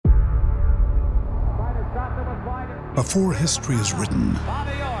Before history is written,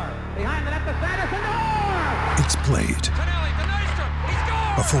 it's played.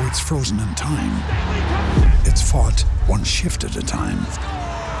 Before it's frozen in time, it's fought one shift at a time.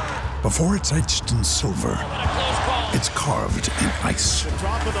 Before it's etched in silver, it's carved in ice.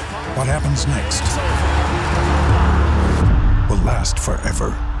 What happens next will last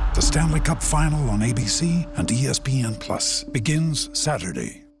forever. The Stanley Cup Final on ABC and ESPN Plus begins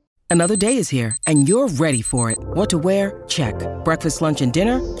Saturday. Another day is here, and you're ready for it. What to wear? Check. Breakfast, lunch, and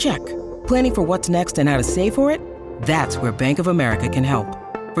dinner? Check. Planning for what's next and how to save for it? That's where Bank of America can help.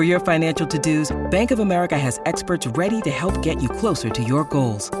 For your financial to-dos, Bank of America has experts ready to help get you closer to your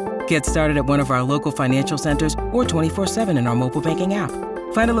goals. Get started at one of our local financial centers or 24/7 in our mobile banking app.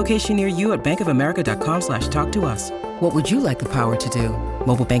 Find a location near you at bankofamerica.com/talktous. What would you like the power to do?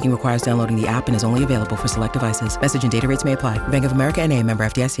 Mobile banking requires downloading the app and is only available for select devices. Message and data rates may apply. Bank of America N.A., member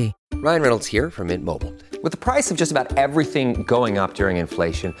FDIC. Ryan Reynolds here from Mint Mobile. With the price of just about everything going up during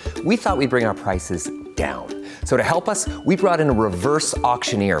inflation, we thought we'd bring our prices down. So to help us, we brought in a reverse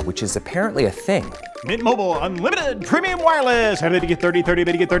auctioneer, which is apparently a thing. Mint Mobile Unlimited Premium Wireless. How to get 30, 30,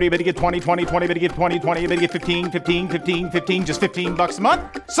 how to get 30, how to get 20, 20, 20, how to get 20, 20, how to get 15, 15, 15, 15, just $15 a month?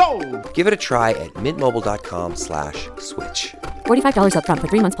 Sold! Give it a try at mintmobile.com/switch. $45 up front for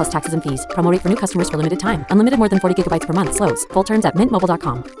 3 months plus taxes and fees. Promo rate for new customers for limited time. Unlimited more than 40 gigabytes per month. Slows full terms at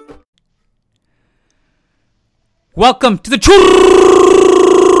mintmobile.com. Welcome to the Churros.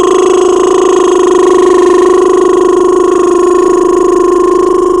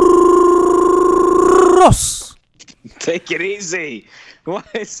 Take it easy. What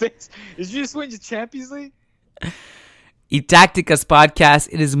is this? Did you just win the Champions League? Itacticas podcast.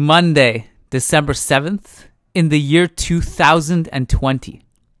 It is Monday, December 7th in the year 2020.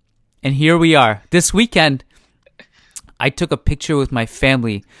 And here we are. This weekend, I took a picture with my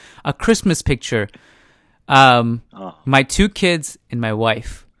family, a Christmas picture. My 2 kids and my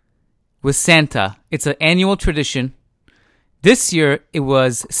wife with Santa. It's an annual tradition. This year,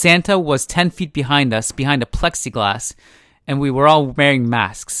 Santa was 10 feet behind us, behind a plexiglass, and we were all wearing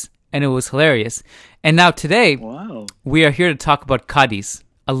masks, and it was hilarious. And now today, we are here to talk about Cadiz,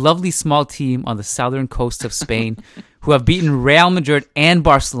 a lovely small team on the southern coast of Spain who have beaten Real Madrid and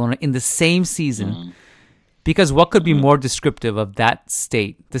Barcelona in the same season. Because what could be more descriptive of that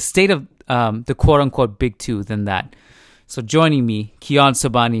state, the state of the quote-unquote Big Two, than that? So joining me, Kian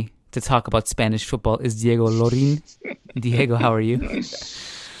Sobani, to talk about Spanish football is Diego Lorin. Diego, how are you?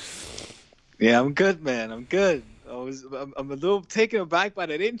 Yeah, I'm good, man. I'm good. I'm a little taken aback by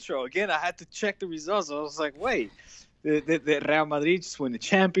that intro. Again, I had to check the results. I was like, wait, the Real Madrid just won the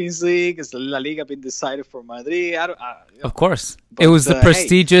Champions League. Has La Liga been decided for Madrid? Of course. It was the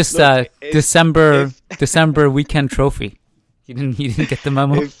prestigious December weekend trophy. You didn't get the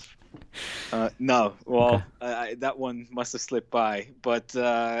memo? No. Well, okay. That one must have slipped by. But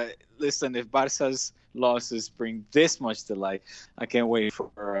listen, if Barca's losses bring this much delight, I can't wait for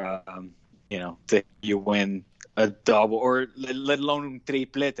you win a double, or let alone un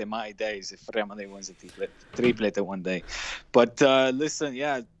triplete my days, if Real Madrid wins a triplete one day. But listen,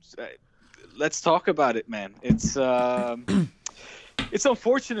 let's talk about it, man. It's it's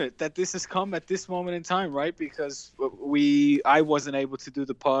unfortunate that this has come at this moment in time, right? Because I wasn't able to do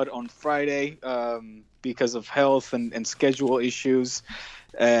the pod on Friday because of health and schedule issues.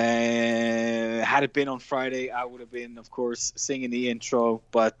 Had it been on Friday, I would have been, of course, singing the intro.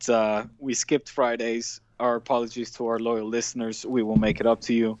 But we skipped Fridays. Our apologies to our loyal listeners. We will make it up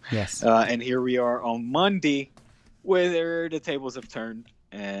to you. Yes. And here we are on Monday, where the tables have turned,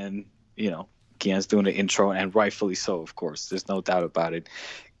 and Kian's doing the intro, and rightfully so, of course. There's no doubt about it.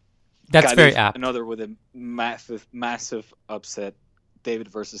 That's very apt. Another with a massive upset, David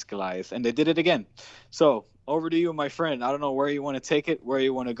versus Goliath, and they did it again. So over to you, my friend. I don't know where you want to take it, where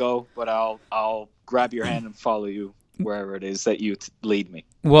you want to go, but I'll grab your hand and follow you wherever it is that you lead me.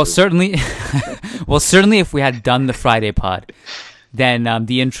 Well, certainly, if we had done the Friday pod, then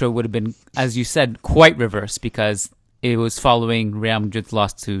the intro would have been, as you said, quite reverse, because it was following Real Madrid's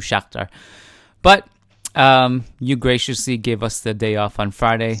loss to Shakhtar. But you graciously gave us the day off on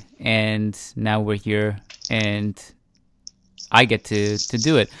Friday, and now we're here, and I get to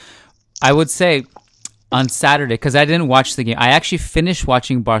do it. I would say on Saturday, because I didn't watch the game, I actually finished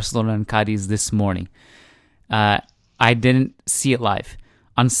watching Barcelona and Cadiz this morning. I didn't see it live.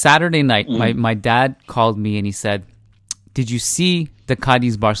 On Saturday night, my dad called me and he said, "Did you see the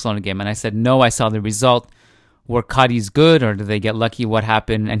Cadiz-Barcelona game?" And I said, "No, I saw the result. Were Cadiz good, or did they get lucky? What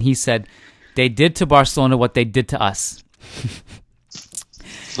happened?" And he said, "They did to Barcelona what they did to us."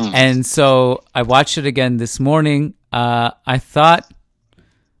 And so I watched it again this morning. I thought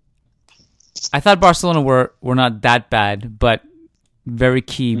I thought Barcelona were not that bad, but very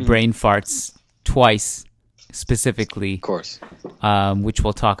key brain farts twice specifically. Of course. Which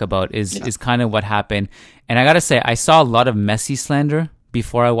we'll talk about is kind of what happened. And I got to say, I saw a lot of Messi slander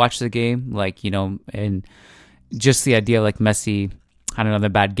before I watched the game. Like, you know, and just the idea like Messi had another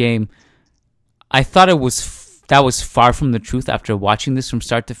bad game. I thought that was far from the truth after watching this from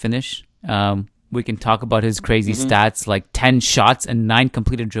start to finish. We can talk about his crazy stats, like 10 shots and 9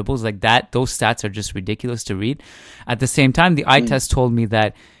 completed dribbles like that. Those stats are just ridiculous to read. At the same time, the eye test told me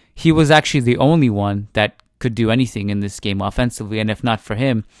that he was actually the only one that could do anything in this game offensively. And if not for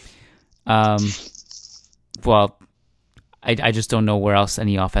him, well, I just don't know where else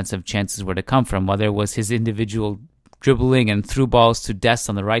any offensive chances were to come from, whether it was his individual dribbling and through balls to Dest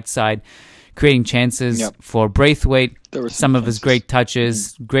on the right side, creating chances for Braithwaite, some of his great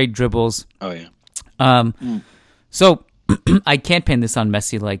touches, great dribbles. Oh, yeah. So I can't pin this on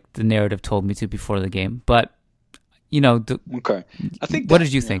Messi like the narrative told me to before the game, but you know, okay. I think. What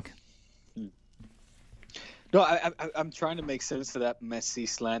did you think? No, I'm trying to make sense of that Messi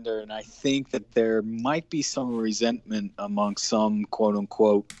slander, and I think that there might be some resentment among some quote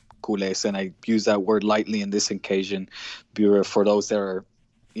unquote culés, and I use that word lightly in this occasion, for those that are,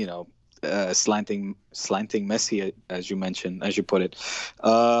 you know, slanting Messi, as you mentioned, as you put it.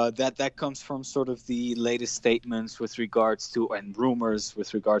 That comes from sort of the latest statements with regards to, and rumors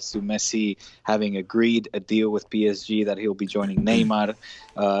with regards to Messi having agreed a deal with PSG that he'll be joining Neymar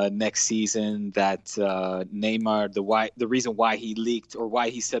next season. That Neymar, the reason why he leaked or why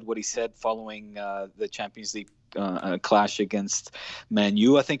he said what he said following the Champions League clash against Man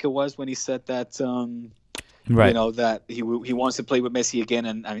U, I think it was, when he said that. Right. You know, that he wants to play with Messi again,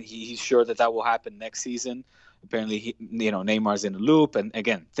 and he's sure that will happen next season. Apparently, Neymar's in the loop, and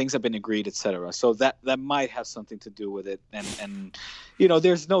again, things have been agreed, etc. So that might have something to do with it. And you know,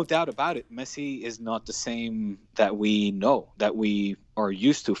 there's no doubt about it. Messi is not the same that we know, that we are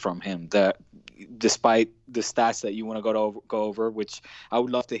used to from him. That despite the stats that you want to go over, which I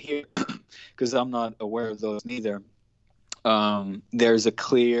would love to hear, because I'm not aware of those neither. There's a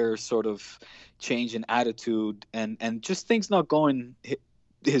clear sort of change in attitude and just things not going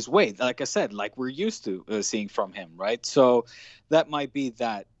his way, like I said, like we're used to seeing from him, right? So that might be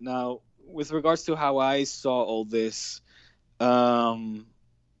that. Now, with regards to how I saw all this, you know,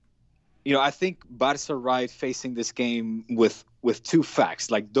 I think Barca arrived facing this game with two facts,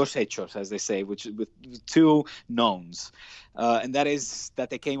 like dos hechos, as they say, which with two knowns. And that is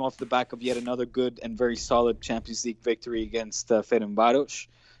that they came off the back of yet another good and very solid Champions League victory against Fenerbahce,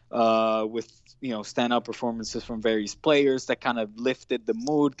 with, you know, standout performances from various players that kind of lifted the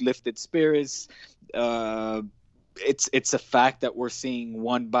mood, lifted spirits. It's a fact that we're seeing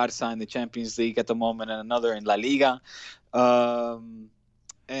one Barca in the Champions League at the moment and another in La Liga.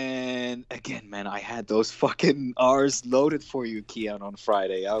 And again, man, I had those fucking R's loaded for you, Kian, on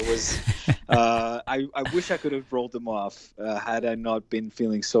Friday. I was, I wish I could have rolled them off had I not been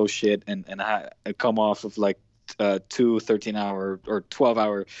feeling so shit and I come off of like 2 13-hour or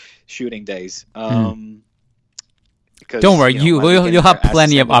 12-hour shooting days. Don't worry, you'll have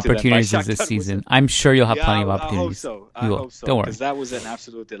plenty of opportunities this season. I'm sure you'll have plenty of opportunities. I hope so. Don't worry, because that was an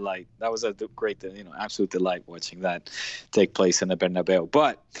absolute delight. That was a great, absolute delight watching that take place in the Bernabeu.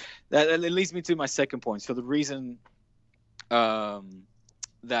 But that leads me to my second point. So the reason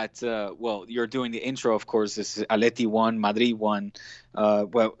that you're doing the intro, of course, is Atleti won, Madrid won.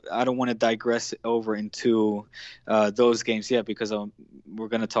 Well, I don't want to digress over into those games yet, because we're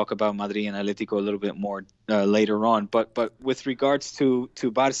going to talk about Madrid and Atletico a little bit more later on. But with regards to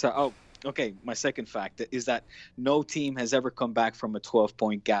Barca, my second fact is that no team has ever come back from a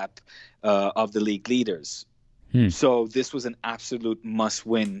 12-point gap of the league leaders. So this was an absolute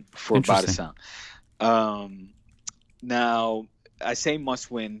must-win for Barca. Now, I say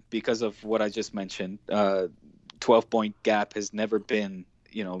must win because of what I just mentioned. 12-point gap has never been,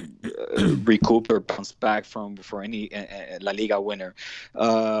 recouped or bounced back for any La Liga winner.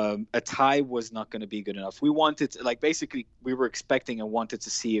 A tie was not going to be good enough. We wanted to, we were expecting and wanted to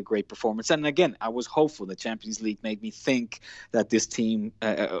see a great performance. And again, I was hopeful. The Champions League made me think that this team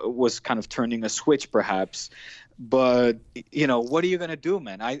was kind of turning a switch, perhaps. But, what are you going to do,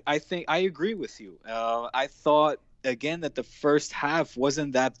 man? I think I agree with you. I thought, again, that the first half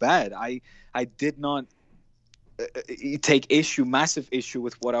wasn't that bad. I did not take massive issue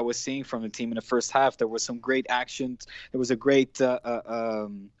with what I was seeing from the team in the first half. There was some great action. There was a great chance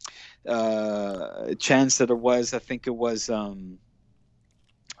that there was. I think it was a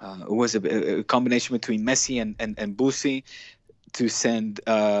combination between Messi and Busi to send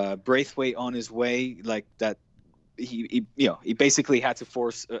Braithwaite on his way, like that. he basically had to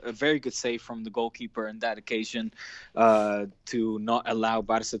force a very good save from the goalkeeper in that occasion to not allow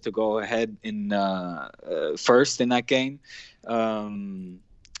Barca to go ahead in first in that game.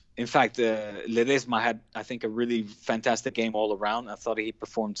 In fact, Ledesma had, I think, a really fantastic game all around. I thought he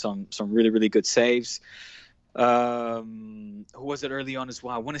performed some really, really good saves. Who was it early on as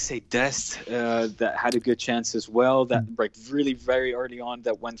well? I want to say Dest that had a good chance as well. That really very early on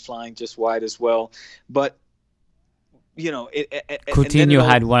that went flying just wide as well. But Coutinho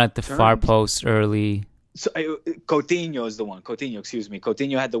had one at the far post early. So Coutinho is the one.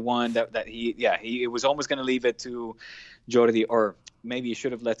 Coutinho had the one that he was almost going to leave it to Jordi, or maybe he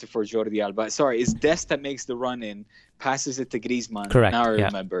should have left it for Jordi Alba. Sorry, it's Dest that makes the run in, passes it to Griezmann. Correct. Now I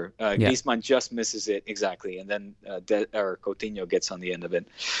remember. Griezmann just misses it exactly, and then Coutinho gets on the end of it.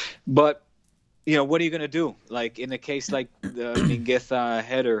 But what are you going to do? Like in a case like the Mingueza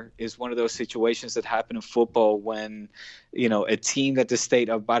header is one of those situations that happen in football when, a team that the state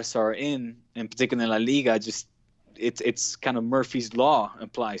of Barca are in, and particularly in La Liga, just it's kind of Murphy's Law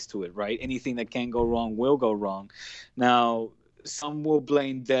applies to it, right? Anything that can go wrong will go wrong. Now, some will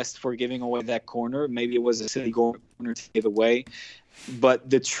blame Dest for giving away that corner. Maybe it was a silly corner to give away. But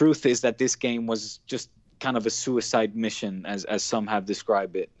the truth is that this game was just kind of a suicide mission, as some have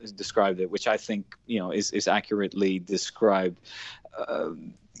described it, which I think is accurately described.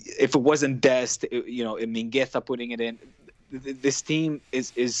 If it wasn't Dest, Mingueza putting it in, this team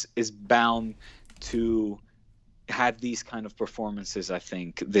is bound to have these kind of performances, I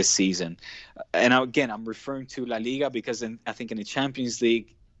think, this season. And again, I'm referring to La Liga because I think in the Champions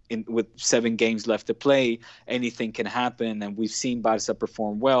League, with 7 games left to play, anything can happen. And we've seen Barca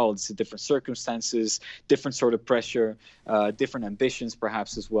perform well. It's different circumstances, different sort of pressure, different ambitions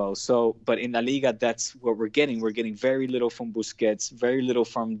perhaps as well. So, but in La Liga, that's what we're getting. We're getting very little from Busquets, very little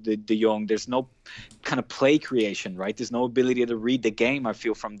from De Jong. There's no kind of play creation, right? There's no ability to read the game, I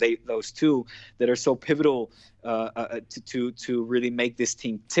feel, from those two that are so pivotal to really make this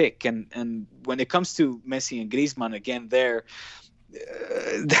team tick. And when it comes to Messi and Griezmann, again,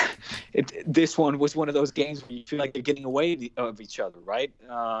 this one was one of those games where you feel like you're getting away of each other, right?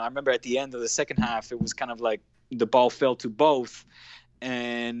 I remember at the end of the second half, it was kind of like the ball fell to both,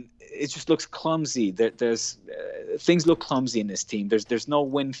 and it just looks clumsy. There's things look clumsy in this team. There's no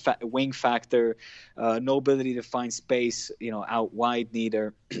wing factor, no ability to find space, out wide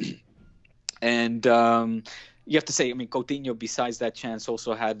neither, and you have to say, Coutinho, besides that chance,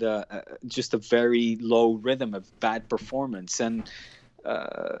 also had just a very low rhythm of bad performance. And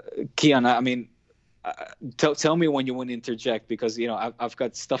Kian, tell me when you want to interject, because I've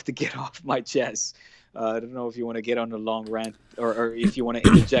got stuff to get off my chest. I don't know if you want to get on a long rant, or if you want to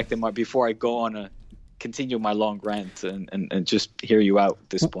interject before I go on continue my long rant and just hear you out at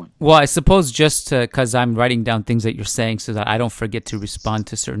this point. Well, I suppose just because I'm writing down things that you're saying so that I don't forget to respond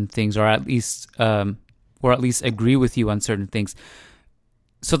to certain things, or at least agree with you on certain things,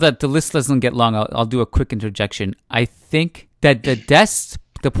 so that the list doesn't get long. I'll do a quick interjection. I think that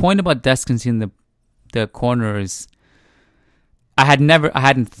the point about Dest conceding the corner is, I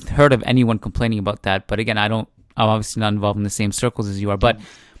hadn't heard of anyone complaining about that. But again, I'm obviously not involved in the same circles as you are. But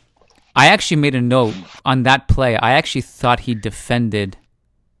I actually made a note on that play. I actually thought he defended.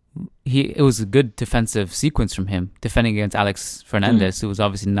 It was a good defensive sequence from him, defending against Alex Fernandez, who was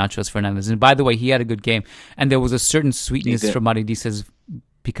obviously Nachos Fernandez. And by the way, he had a good game. And there was a certain sweetness from Madridistas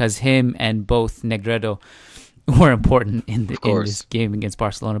because him and both Negredo were important in this game against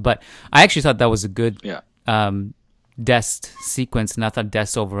Barcelona. But I actually thought that was a good Dest sequence, and I thought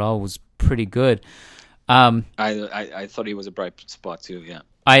Dest overall was pretty good. I thought he was a bright spot too, yeah.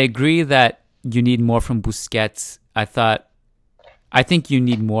 I agree that you need more from Busquets. I think you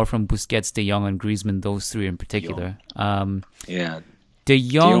need more from Busquets, De Jong, and Griezmann, those three in particular. De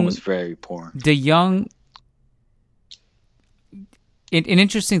Jong was very poor. De Jong, an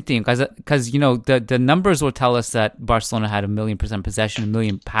interesting thing, because the numbers will tell us that Barcelona had 1,000,000% possession,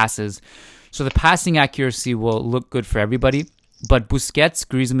 1,000,000 passes. So the passing accuracy will look good for everybody. But Busquets,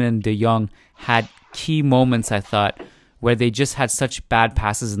 Griezmann, and De Jong had key moments, I thought, where they just had such bad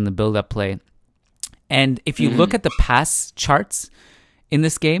passes in the build-up play. And if you look at the pass charts in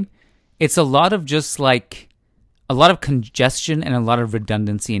this game, it's a lot of just like a lot of congestion and a lot of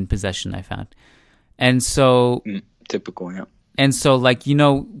redundancy in possession, I found. And so typical, yeah. And so,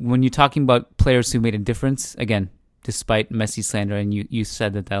 when you're talking about players who made a difference, again, despite Messi slander, and you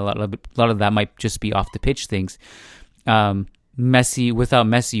said that a lot of that might just be off the pitch things. Without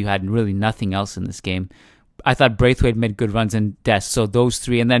Messi, you had really nothing else in this game. I thought Braithwaite made good runs and Dest. So those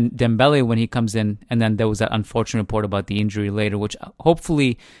three, and then Dembele when he comes in, and then there was that unfortunate report about the injury later, which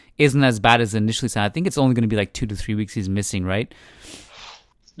hopefully isn't as bad as initially said. I think it's only going to be like 2 to 3 weeks he's missing, right?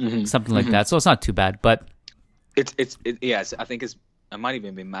 Something like that. So it's not too bad, but yes, I think it might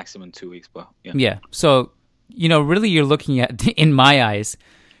even be maximum 2 weeks, but yeah. Yeah. So, really you're looking at, in my eyes,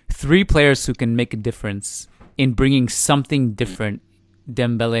 3 players who can make a difference in bringing something different: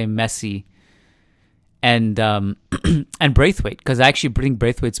 Dembele, Messi, and Braithwaite. Because I actually think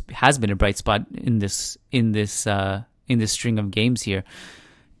Braithwaite has been a bright spot in this string of games here.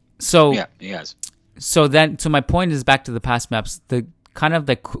 So yeah, he has. So my point is back to the pass maps. The kind of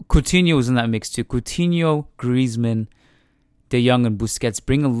like Coutinho is in that mix too. Coutinho, Griezmann, De Jong, and Busquets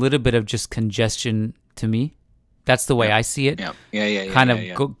bring a little bit of just congestion to me. That's the way I see it. Yeah. Kind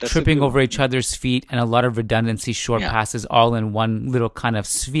of tripping over each other's feet and a lot of redundancy, short passes, all in one little kind of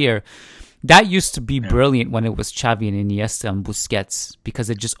sphere. That used to be brilliant when it was Xavi and Iniesta and Busquets, because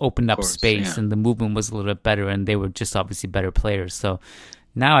it just opened up space and the movement was a little bit better, and they were just obviously better players. So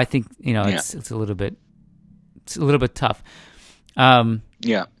now I think it's a little bit tough. We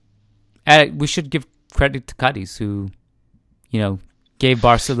should give credit to Cadiz, who gave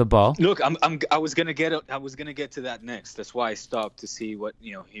Barca the ball. Look, I was gonna get to that next. That's why I stopped to see what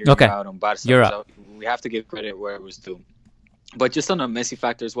hear out on Barca. You're up. We have to give credit where it was due. But just on the Messi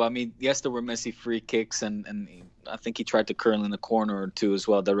factor as well. I mean, yes, there were Messi free kicks, and I think he tried to curl in the corner or two as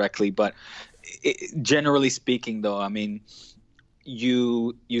well directly. But generally speaking, though, I mean,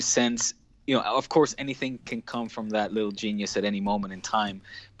 you sense. Of course, anything can come from that little genius at any moment in time,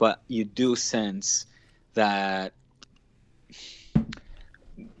 but you do sense that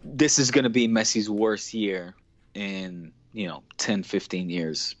this is going to be Messi's worst year in 10, 15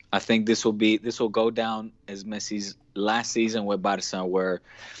 years. I think this will go down as Messi's last season with Barca, where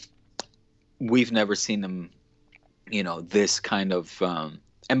we've never seen him, this kind of.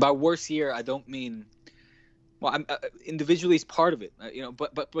 And by worst year, I don't mean. Well, individually, he's part of it,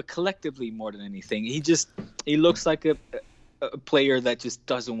 but collectively, more than anything, he looks like a player that just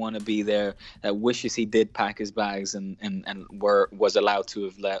doesn't want to be there, that wishes he did pack his bags and was allowed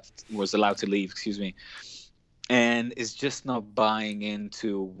to leave, excuse me, and is just not buying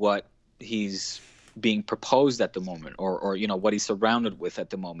into what he's being proposed at the moment, or what he's surrounded with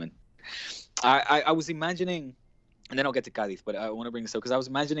at the moment. I was imagining. And then I'll get to Cadiz, but I want to bring this up because I was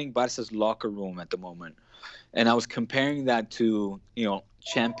imagining Barca's locker room at the moment, and I was comparing that to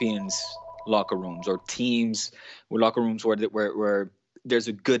champions' locker rooms or teams with locker rooms where there's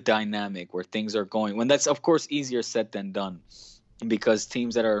a good dynamic, where things are going. When that's of course easier said than done, because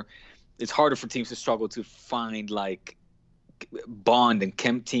it's harder for teams to struggle to find like bond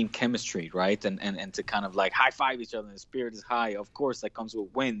and team chemistry, right? And to kind of like high five each other, and the spirit is high. Of course, that comes with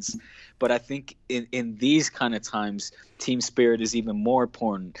wins, but I think in these kind of times, team spirit is even more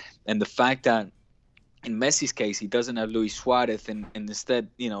important. And the fact that in Messi's case, he doesn't have Luis Suarez, and instead,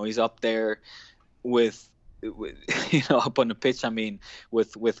 he's up there with up on the pitch. I mean,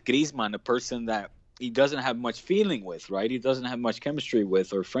 with Griezmann, a person that he doesn't have much feeling with, right? He doesn't have much chemistry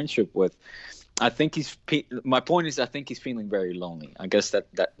with or friendship with. I think my point is, I think he's feeling very lonely. I guess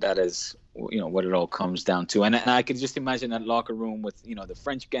that is, what it all comes down to. And I could just imagine that locker room with, the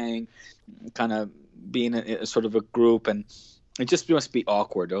French gang kind of being a sort of a group, and it just must be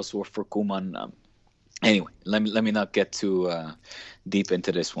awkward also for Koeman. Anyway, let me not get too deep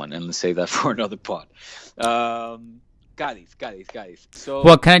into this one, and let's save that for another pod. Cadiz. So,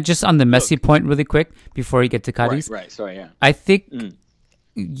 well, can I just on the Messi point really quick before you get to Cadiz? Right. Sorry, yeah. I think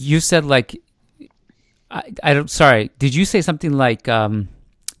you said like, I don't. Sorry, did you say something like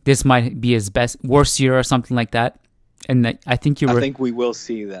this might be his worst year or something like that? And I think I think we will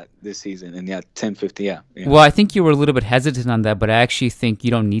see that this season. And 10-50, yeah. Well, I think you were a little bit hesitant on that, but I actually think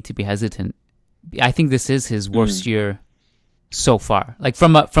you don't need to be hesitant. I think this is his worst year so far. Like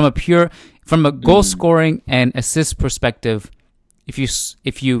from a goal scoring and assist perspective, if you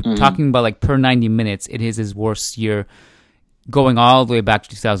talking about like per 90 minutes, it is his worst year, going all the way back to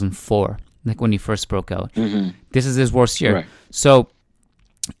 2004, like when he first broke out. This is his worst year. Right. So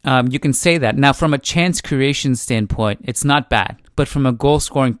you can say that. Now, from a chance creation standpoint, it's not bad, but from a goal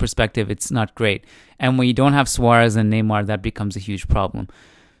scoring perspective, it's not great. And when you don't have Suarez and Neymar, that becomes a huge problem.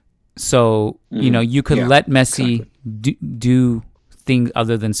 So, you could let Messi do things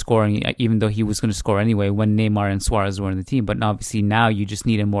other than scoring, even though he was going to score anyway when Neymar and Suarez were in the team. But obviously now you just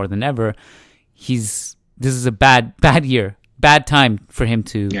need him more than ever. This is a bad year, bad time for him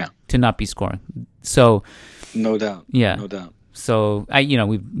to not be scoring. So, no doubt. Yeah. No doubt. So,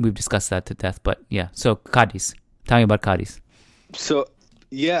 we've discussed that to death. But, yeah. So, Cadiz. Tell me about Cadiz. So,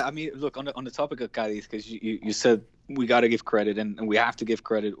 Yeah, I mean, look, on the topic of Cadiz, because you said we got to give credit, and we have to give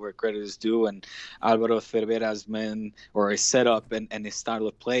credit where credit is due. And Alvaro Cervera's his setup and his style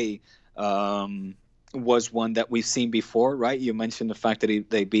of play was one that we've seen before, right? You mentioned the fact that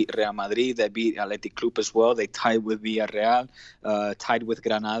they beat Real Madrid, they beat Athletic Club as well. They tied with Villarreal, tied with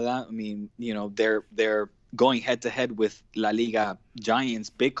Granada. I mean, they're going head-to-head with La Liga giants,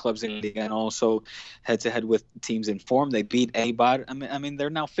 big clubs in La Liga, and also head-to-head with teams in form. They beat Eibar. I mean, they're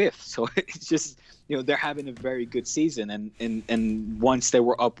now fifth. So it's just, they're having a very good season. And once they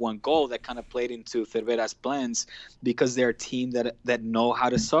were up one goal, that kind of played into Cervera's plans because they're a team that know how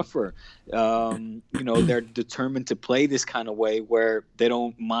to suffer. They're determined to play this kind of way where they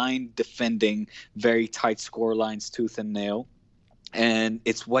don't mind defending very tight score lines tooth and nail. And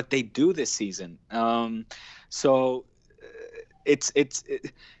it's what they do this season. So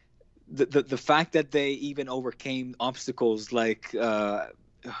the fact that they even overcame obstacles like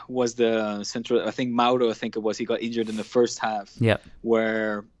was the central. I think Mauro. He got injured in the first half. Yeah.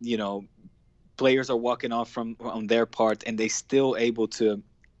 Where players are walking off on their part, and they still able to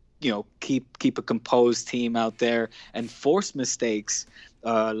keep a composed team out there and force mistakes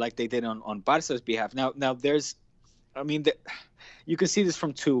like they did on Barca's behalf. Now there's, you can see this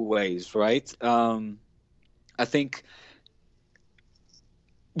from two ways, right? I think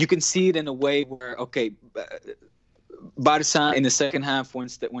you can see it in a way where, Barca in the second half,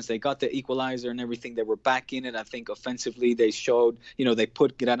 once they got the equalizer and everything, they were back in it. I think offensively they showed, they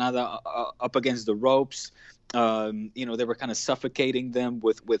put Granada up against the ropes. They were kind of suffocating them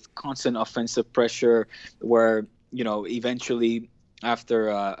with constant offensive pressure where, eventually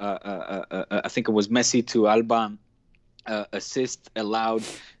after I think it was Messi to Alba assist allowed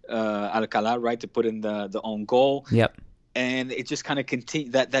Alcalá, right, to put in the own goal. Yep. And it just kind of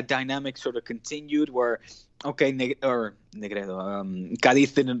continued. That dynamic sort of continued where, Negredo,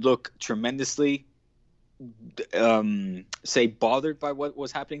 Cadiz didn't look tremendously, bothered by what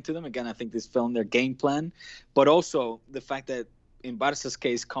was happening to them. Again, I think this fell in their game plan, but also the fact that in Barca's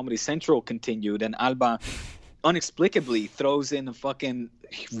case, Comedy Central continued, and Alba inexplicably throws in a fucking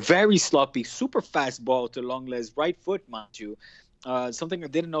very sloppy, super fast ball to Lenglet's right foot, mind you. Something I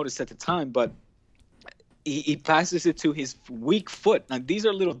didn't notice at the time, but he passes it to his weak foot. Now, these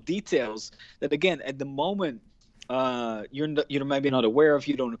are little details that, again, at the moment, you're maybe not aware of,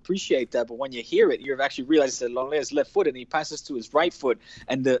 you don't appreciate that, but when you hear it, you've actually realized that Lenglet's left foot, and he passes to his right foot,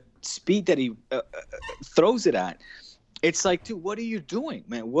 and the speed that he throws it at, it's like, dude, what are you doing,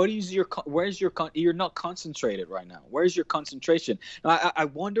 man? You're not concentrated right now. Where's your concentration? Now, I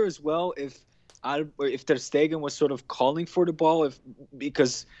wonder as well if Ter Stegen was sort of calling for the ball,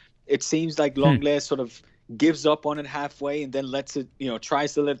 because it seems like Lenglet sort of gives up on it halfway and then lets it,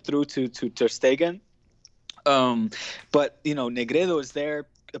 tries to let it through to Ter Stegen. But Negredo is there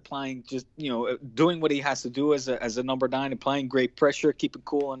applying, just doing what he has to do as a number 9, applying great pressure, keeping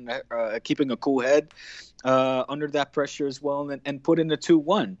cool and keeping a cool head under that pressure as well, and put in a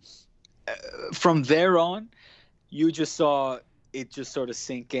 2-1. From there on, you just saw it just sort of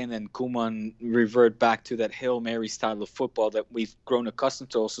sink in, and Koeman revert back to that Hail Mary style of football that we've grown accustomed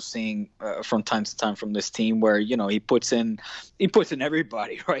to also seeing from time to time from this team, where he puts in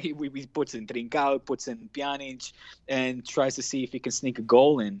everybody, right? He puts in Trincao, puts in Pjanic, and tries to see if he can sneak a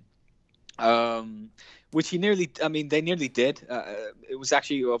goal in, which they nearly did. It was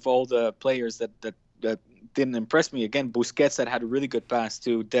actually, of all the players that didn't impress me, again, Busquets that had a really good pass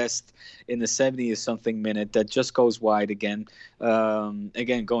to Dest in the 70-something minute that just goes wide again.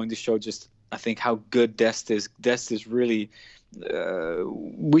 Again, going to show just, I think, how good Dest is. Dest is really,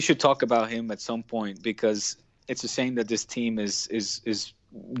 we should talk about him at some point, because it's a shame that this team is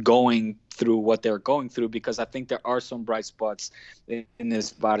going through what they're going through, because I think there are some bright spots in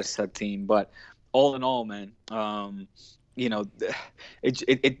this Barca team. But all in all, man,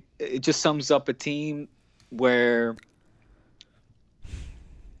 it just sums up a team where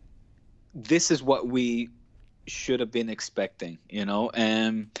this is what we should have been expecting,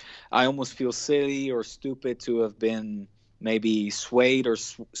 and I almost feel silly or stupid to have been maybe swooned and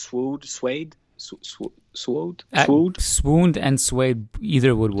swayed,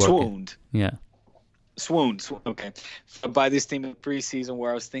 either would work. Swooned. Yeah. Swooned. Okay. By this team in preseason,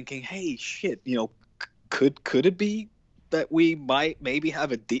 where I was thinking, hey, shit, could it be that we might maybe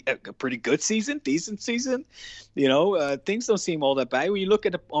have a pretty good season, decent season? Things don't seem all that bad. When you look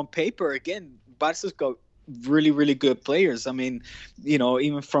at it on paper, again, Barca's got really, really good players. I mean,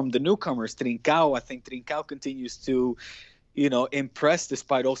 even from the newcomers, Trincao, I think Trincao continues to, impress,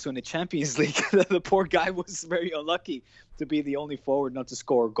 despite also in the Champions League. The poor guy was very unlucky to be the only forward not to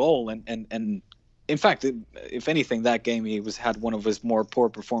score a goal. And in fact, if anything, that game he had one of his more poor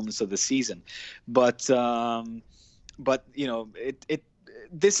performances of the season. But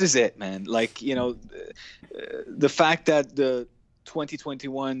this is it, man. Like, the fact that the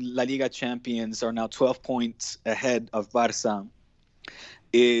 2021 La Liga champions are now 12 points ahead of Barça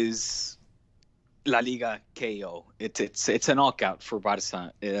is La Liga KO. It's a knockout for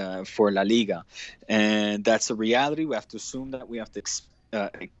Barça for La Liga, and that's a reality. We have to assume that. We have to accept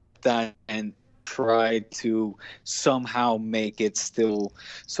that and try to somehow make it still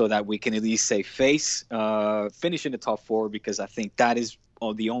so that we can at least say finish in the top 4, because I think that is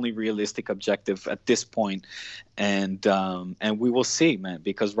the only realistic objective at this point. And we will see, man,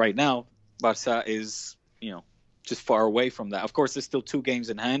 because right now Barca is just far away from that. Of course, there's still 2 games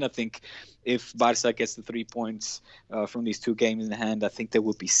in hand. I think if Barca gets the 3 points from these 2 games in hand, I think they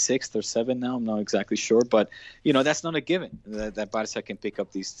would be 6th or 7th now. I'm not exactly sure, but that's not a given that Barca can pick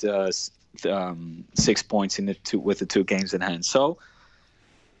up these 6 points with the 2 games in hand. So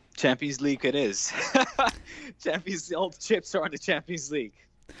Champions League it is. All the chips are on the Champions League.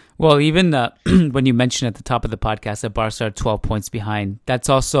 Well, even when you mentioned at the top of the podcast that Barca are 12 points behind, that's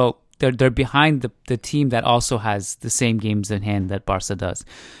also they're behind the team that also has the same games in hand that Barca does.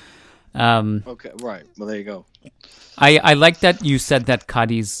 Okay, right. Well, there you go. I like that you said that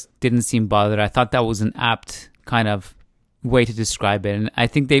Cadiz didn't seem bothered. I thought that was an apt kind of way to describe it, and I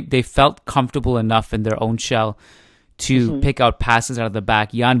think they felt comfortable enough in their own shell to pick out passes out of the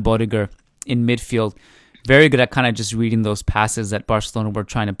back. Jan Bodiger in midfield, very good at kind of just reading those passes that Barcelona were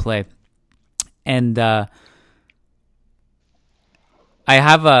trying to play. And I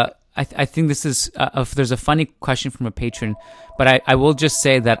think this is, there's a funny question from a patron, but I will just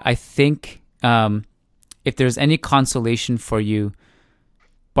say that I think if there's any consolation for you,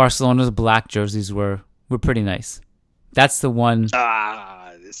 Barcelona's black jerseys were pretty nice. That's the one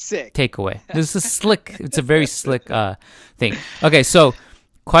sick takeaway. This is slick. It's a very slick thing. Okay, so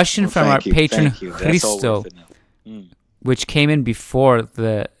question from our patron Christo, which came in before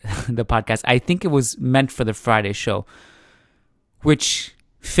the podcast. I think it was meant for the Friday show, which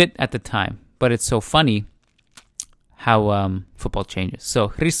fit at the time, but it's so funny how football changes. So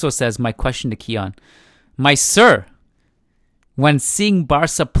Christo says, my question to Kian, my sir, when seeing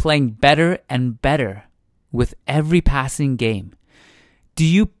Barca playing better and better with every passing game, do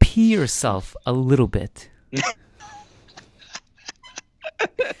you pee yourself a little bit?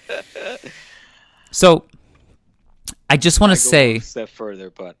 So I just want to say a step further,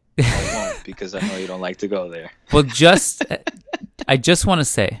 but I won't because I know you don't like to go there. Well, I just want to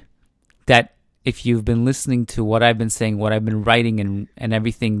say that if you've been listening to what I've been saying, what I've been writing, and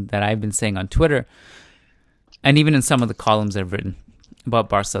everything that I've been saying on Twitter, and even in some of the columns I've written about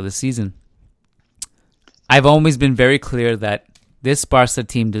Barca this season, I've always been very clear that this Barca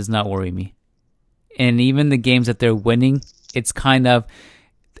team does not worry me. And even the games that they're winning, it's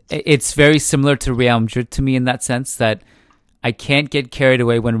very similar to Real Madrid to me in that sense that I can't get carried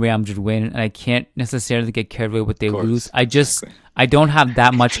away when Real Madrid win, and I can't necessarily get carried away when they lose. I don't have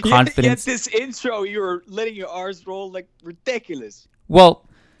that much confidence. Yet this intro, you were letting your R's roll like ridiculous. Well,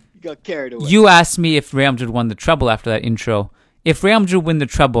 you got carried away. You asked me if Real Madrid won the treble after that intro. If Real Madrid win the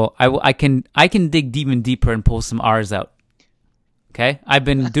treble, I can dig even deeper and pull some R's out. Okay? I've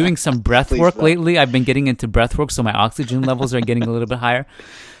been doing some breath work lately. I've been getting into breath work, so my oxygen levels are getting a little bit higher.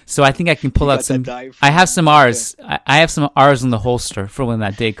 So I think I can pull out some. I have some R's. Okay. I have some R's in the holster for when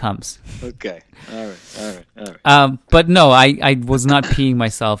that day comes. Okay. All right. But no, I was not peeing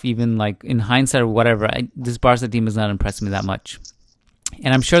myself, even like in hindsight or whatever. This Barca team has not impressed me that much.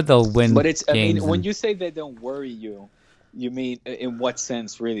 And I'm sure they'll win. But when you say they don't worry you, you mean in what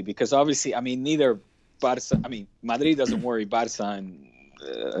sense, really? Because obviously, neither Barca, Madrid doesn't worry Barca and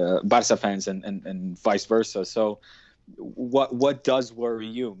Barca fans and vice versa. So what does worry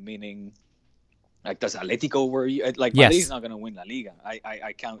you? Meaning, like, does Atletico worry you? Like, yes. Madrid's not going to win La Liga.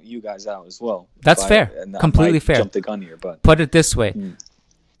 I count you guys out as well. That's fair. Completely fair. Jump the gun here, but put it this way.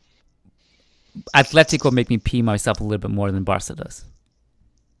 Atletico make me pee myself a little bit more than Barca does.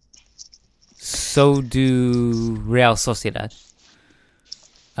 So do Real Sociedad.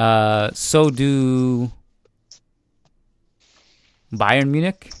 So do Bayern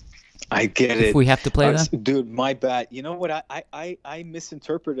Munich. I get it. If we have to play them, dude, my bad. You know what? I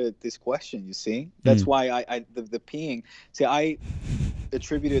misinterpreted this question. You see, that's why the peeing. See, I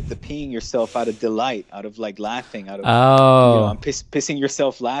attributed the peeing yourself out of delight, out of like laughing, out of I'm pissing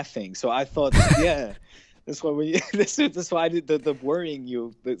yourself laughing. So I thought, yeah. That's why that's why I did the worrying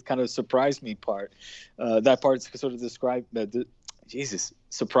you, that kind of surprised me part. That part sort of described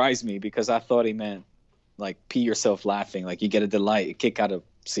surprised me because I thought he meant like pee yourself laughing, like you get a delight, a kick out of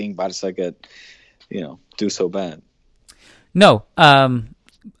seeing Barca get do so bad. No,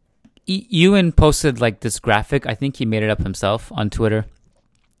 Ewan posted like this graphic. I think he made it up himself on Twitter,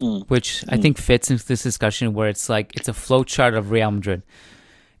 which I think fits into this discussion where it's like it's a flow chart of Real Madrid.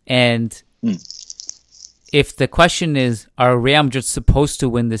 And if the question is, are Real Madrid supposed to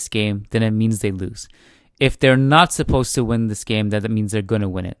win this game, then it means they lose. If they're not supposed to win this game, then that means they're going to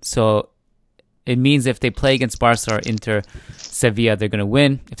win it. So it means if they play against Barca or Inter, Sevilla, they're going to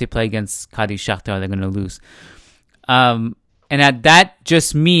win. If they play against Cadiz, Shakhtar, they're going to lose. And that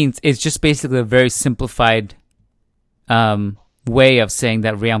just means it's just basically a very simplified way of saying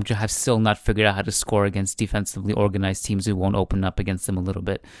that Real Madrid have still not figured out how to score against defensively organized teams who won't open up against them a little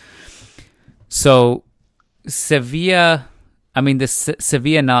bit. So Sevilla, the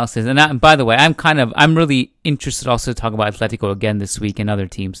Sevilla analysis, and by the way, I'm really interested also to talk about Atletico again this week and other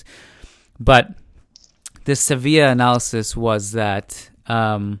teams. But the Sevilla analysis was that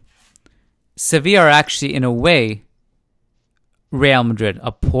Sevilla are actually, in a way, Real Madrid,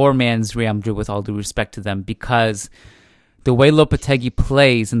 a poor man's Real Madrid, with all due respect to them, because the way Lopetegui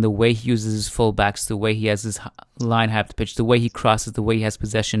plays and the way he uses his fullbacks, the way he has his line half the pitch, the way he crosses, the way he has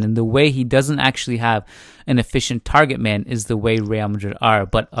possession, and the way he doesn't actually have an efficient target man is the way Real Madrid are,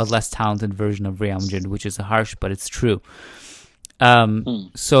 but a less talented version of Real Madrid, which is harsh, but it's true.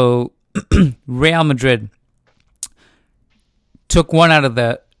 So Real Madrid took one out of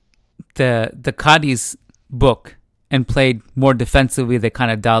the Cadiz book and played more defensively. They kind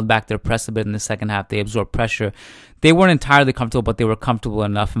of dialed back their press a bit in the second half. They absorbed pressure. They weren't entirely comfortable, but they were comfortable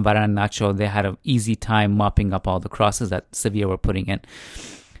enough. And Varane and Nacho, they had an easy time mopping up all the crosses that Sevilla were putting in.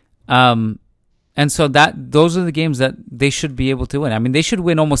 And so those are the games that they should be able to win. They should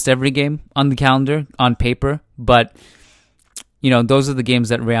win almost every game on the calendar, on paper. But, those are the games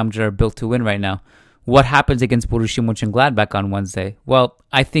that Real Madrid are built to win right now. What happens against Borussia Mönchengladbach on Wednesday? Well,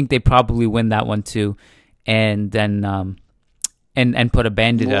 I think they probably win that one too. And then and put a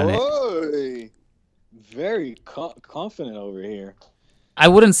Band-Aid on it. Very confident over here. I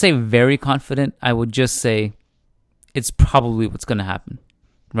wouldn't say very confident. I would just say it's probably what's going to happen,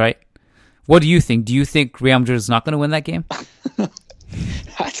 right? What do you think? Do you think Real Madrid is not going to win that game?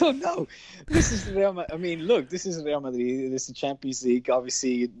 I don't know. This is Real Madrid. Look, this is Real Madrid. This is the Champions League.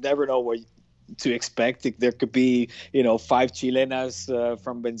 Obviously, you never know what to expect. There could be, 5 chilenas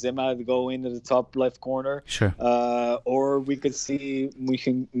from Benzema to go into the top left corner. Sure. Or we could see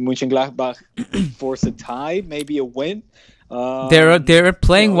Mönchengladbach force a tie, maybe a win. They're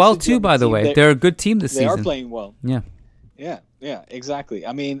playing well too, by the way. They're a good team this season. They are playing well. Yeah. Yeah, exactly.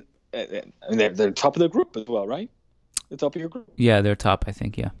 They're top of the group as well, right? The top of your group. Yeah, they're top, I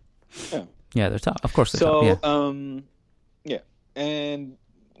think. Yeah. Yeah, they're top. Of course, they're top. Yeah. And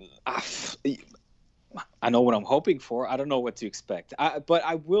I know what I'm hoping for. I don't know what to expect. But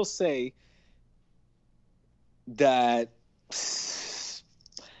I will say that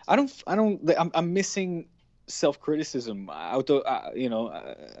I'm missing self-criticism,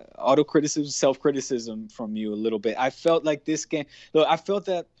 auto-criticism, self-criticism from you a little bit. I felt like this game. Look, I felt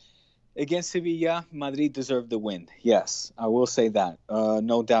that against Sevilla, Madrid deserved the win. Yes, I will say that.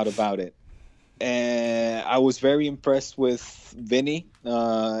 No doubt about it. And I was very impressed with Vinny,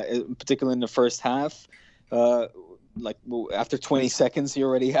 particularly in the first half. After 20 seconds, he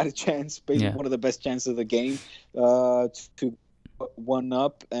already had a chance, basically one of the best chances of the game, to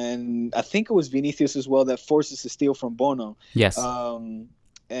 1-up. And I think it was Vinicius as well that forces a steal from Bono. Yes.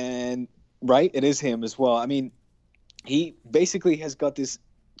 And right, it is him as well. He basically has got this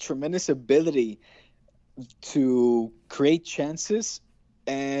tremendous ability to create chances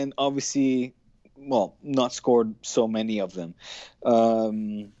and obviously, not scored so many of them.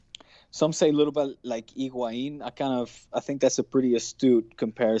 Some say a little bit like Higuain. I think that's a pretty astute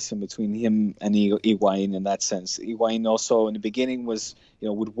comparison between him and Higuain in that sense. Higuain also in the beginning was,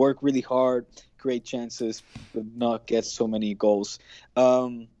 would work really hard, create chances, but not get so many goals.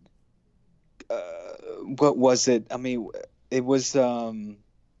 What was it? It was, and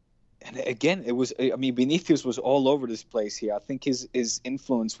again, it was. Vinicius was all over this place here. I think his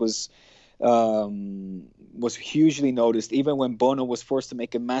influence was hugely noticed, even when Bono was forced to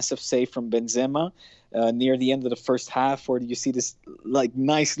make a massive save from Benzema near the end of the first half, where you see this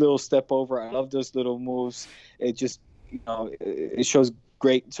nice little step over. I love those little moves. It just it shows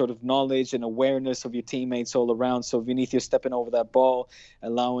great sort of knowledge and awareness of your teammates all around. So Vinicius stepping over that ball,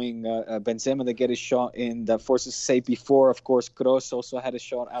 allowing Benzema to get a shot in that forces save before. Of course, Kroos also had a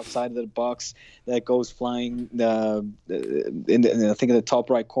shot outside of the box that goes flying I think in the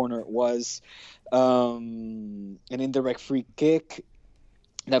top right corner it was. An indirect free kick.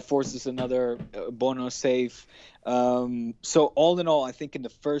 that forces another Bono save. So all in all, I think in the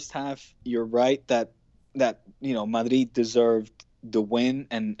first half, you're right that Madrid deserved the win,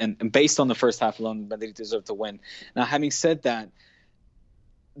 and based on the first half alone, Madrid deserved the win. Now, having said that,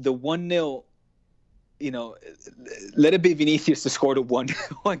 the 1-0, let it be Vinicius to score the 1-0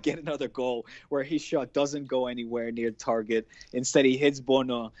 and get another goal where his shot doesn't go anywhere near target. Instead, he hits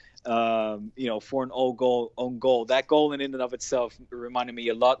Bono, for an own goal. That goal in and of itself reminded me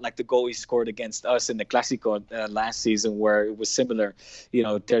a lot like the goal he scored against us in the Clásico last season, where it was similar.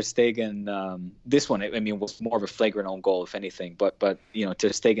 Ter Stegen. This one, was more of a flagrant own goal, if anything. But Ter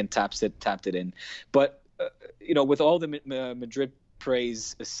Stegen tapped it in. But with all the Madrid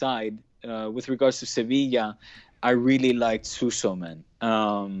praise aside, with regards to Sevilla, I really liked Suso, man.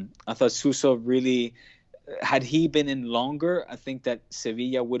 I thought Suso really, had he been in longer, I think that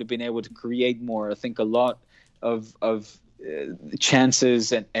Sevilla would have been able to create more. I think a lot of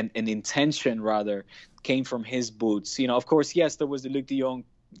chances and intention, rather, came from his boots. Of course, yes, there was the Luc de Jong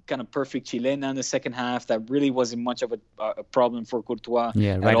kind of perfect chilena in the second half that really wasn't much of a problem for Courtois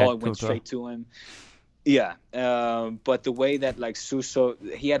at all. It went straight to him. Yeah, but the way that Suso,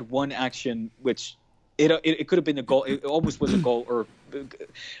 he had one action which it could have been a goal. It almost was a goal or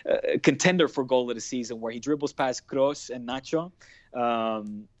a contender for goal of the season, where he dribbles past Kroos and Nacho.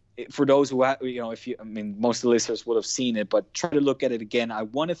 For those who most of the listeners would have seen it, but try to look at it again. I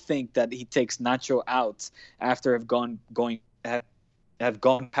want to think that he takes Nacho out after have gone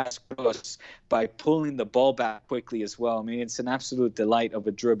past Kroos by pulling the ball back quickly as well. It's an absolute delight of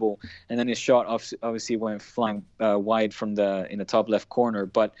a dribble, and then his shot obviously went flying wide in the top left corner.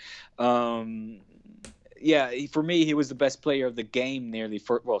 But for me, he was the best player of the game nearly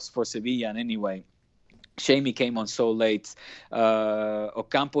for Sevilla. And anyway, shame he came on so late.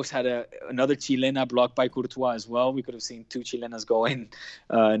 Ocampos had another chilena blocked by Courtois as well. We could have seen two chilenas go in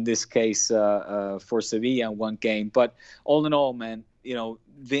this case for Sevilla in one game. But all in all, man,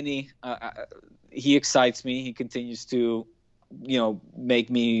 Vinny, he excites me. He continues to,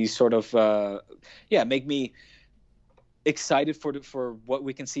 make me sort of, make me excited for what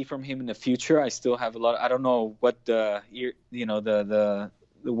we can see from him in the future. I still have a lot. I don't know what the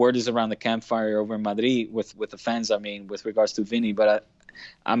word is around the campfire over in Madrid with the fans. With regards to Vinny, but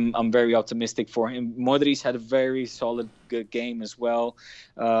I'm very optimistic for him. Modric had a very solid, good game as well.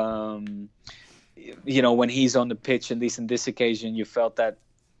 When he's on the pitch, at least in this occasion, you felt that,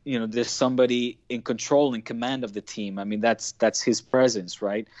 there's somebody in control, in command of the team. That's his presence,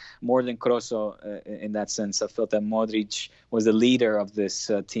 right? More than Kroos in that sense. I felt that Modric was the leader of this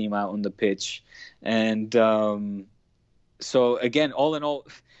team out on the pitch. And so, again, all in all,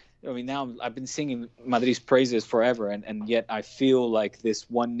 now I've been singing Madrid's praises forever, and yet I feel like this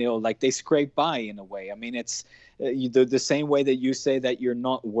 1-0, like they scraped by in a way. It's the same way that you say that you're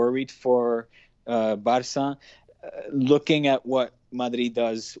not worried for Barca. Looking at what Madrid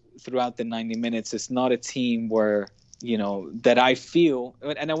does throughout the 90 minutes, it's not a team where, that I feel,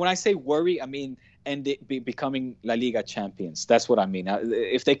 and when I say worry, becoming La Liga champions. That's what I mean.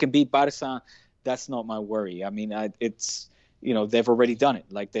 If they can beat Barca, that's not my worry. It's, they've already done it.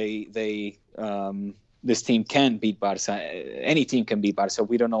 Like this team can beat Barca. Any team can beat Barca.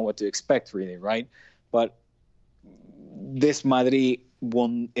 We don't know what to expect, really, right? But this Madrid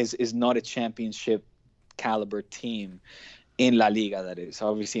is not a championship caliber team in La Liga. That is,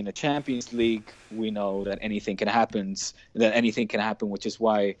 obviously, in the Champions League, we know that anything can happen. Which is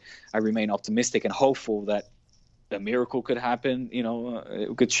why I remain optimistic and hopeful that a miracle could happen.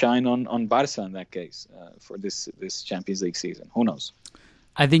 It could shine on Barca in that case for this Champions League season. Who knows?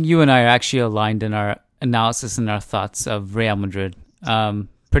 I think you and I are actually aligned in our analysis and our thoughts of Real Madrid.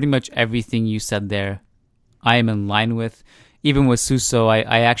 Pretty much everything you said there, I am in line with. Even with Suso,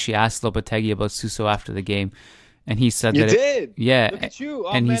 I actually asked Lopetegui about Suso after the game, and he said you that did. Yeah. Look at you.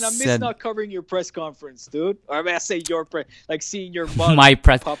 Oh and man, I miss not covering your press conference, dude. Or I say your press, like seeing your mug my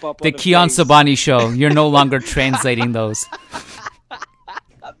press, pop up the on Kian face. Sabani show. You're no longer translating those.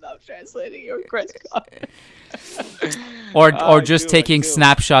 I'm not translating your press conference. Or just taking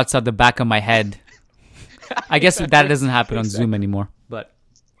snapshots of the back of my head. I guess that doesn't happen on Zoom anymore. But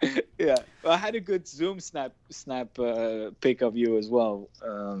yeah, I had a good Zoom snap pic of you as well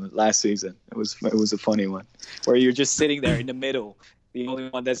last season. It was a funny one where you're just sitting there in the middle, the only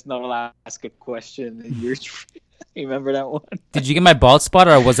one that's not allowed to ask a question. And you remember that one? Did you get my bald spot,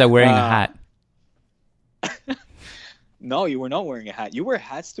 or was I wearing a hat? No, you were not wearing a hat. You wear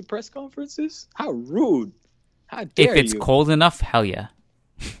hats to press conferences? How rude! How dare you? If it's cold enough, hell yeah.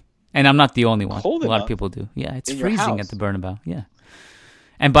 And I'm not the only one. Cold a lot enough? of people do. Yeah, it's In your freezing house? at the Bernabeu. Yeah.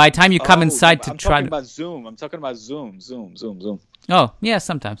 And by the time you come inside to try I'm talking about Zoom. Oh, yeah,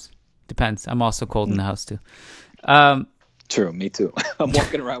 sometimes. Depends. I'm also cold in the house too. True, me too. I'm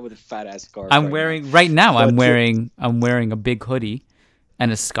walking around with a fat ass scarf. I'm wearing a big hoodie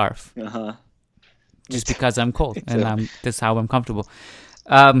and a scarf. Just because I'm cold and that's how I'm comfortable.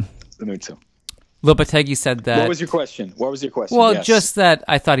 Me too. Lopetegui said that. What was your question? Well, Yes. just that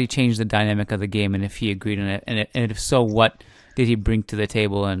I thought he changed the dynamic of the game, and if he agreed on it, and if so, what did he bring to the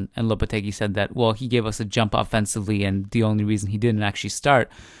table? And Lopetegui said that, well, he gave us a jump offensively, and the only reason he didn't actually start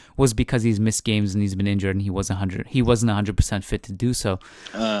was because he's missed games and he's been injured, and he wasn't 100% fit to do so.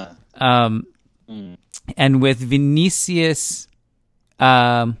 And with Vinicius,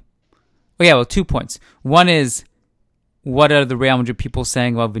 2 points. One is, what are the Real Madrid people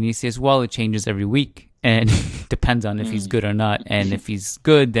saying about Vinicius? Well, it changes every week, and depends on if he's good or not. And if he's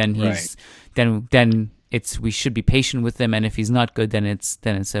good, then then it's we should be patient with him. And if he's not good, then it's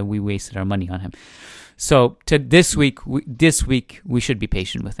we wasted our money on him. So this week we should be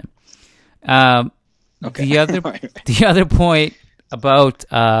patient with him. Okay. The other point about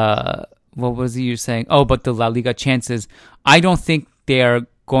what was you saying? Oh, but the La Liga chances. I don't think they are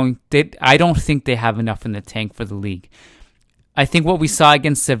I don't think they have enough in the tank for the league. I think what we saw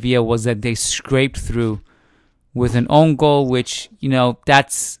against Sevilla was that they scraped through with an own goal, which,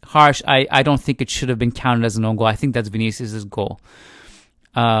 that's harsh. I don't think it should have been counted as an own goal. I think that's Vinicius' goal.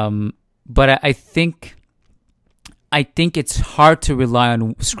 But I think it's hard to rely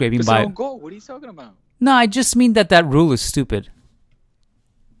on scraping by. It's an own goal. What are you talking about? No, I just mean that rule is stupid.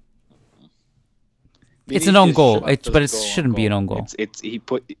 It's an own goal, but it shouldn't be an own goal. It's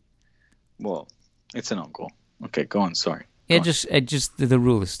an own goal. Okay, go on. Sorry. The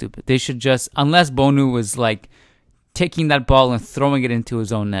rule is stupid. They should just, unless Bonu was like taking that ball and throwing it into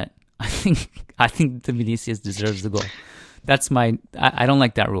his own net. I think the Vinicius deserves the goal. That's I don't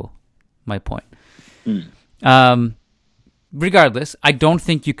like that rule. My point. Regardless, I don't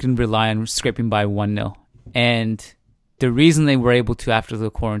think you can rely on scraping by 1-0. And the reason they were able to after the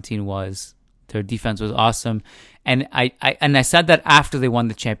quarantine was their defense was awesome. And I said that after they won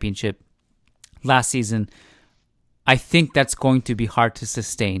the championship last season. I think that's going to be hard to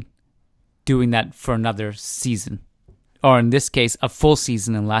sustain doing that for another season. Or in this case, a full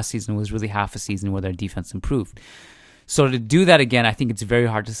season, and last season was really half a season where their defense improved. So to do that again, I think it's very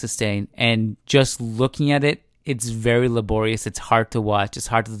hard to sustain. And just looking at it, it's very laborious. It's hard to watch. It's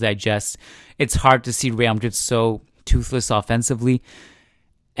hard to digest. It's hard to see Real Madrid so toothless offensively.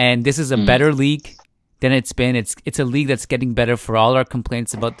 And this is a better league than it's been. It's a league that's getting better for all our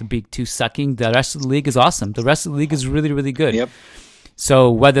complaints about the big two sucking. The rest of the league is awesome. The rest of the league is really, really good. Yep. So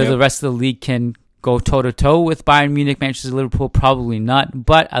whether the rest of the league can go toe-to-toe with Bayern Munich, Manchester, Liverpool, probably not.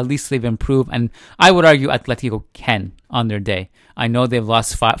 But at least they've improved. And I would argue Atletico can on their day. I know they've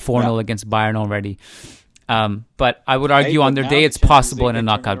lost 4-0 against Bayern already. But I would argue on their day it's possible in a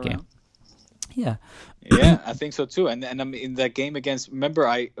knockout game. Yeah. Yeah, I think so too. And I mean, in that game against,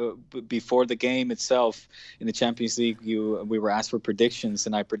 remember, before the game itself in the Champions League, we were asked for predictions,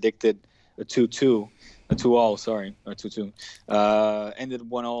 and I predicted a 2-2, a 2-all, sorry, or 2-2. Ended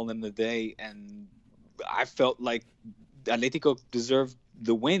 1-all in the day, and I felt like Atletico deserved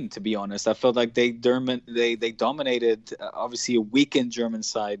the win. To be honest, I felt like they dominated, obviously a weakened German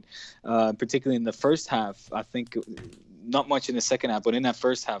side, particularly in the first half. I think. Not much in the second half, but in that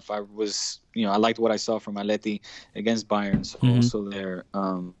first half, I liked what I saw from Atleti against Bayern. So also there,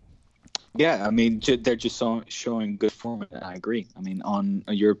 I mean, they're just showing good form. I agree. I mean, on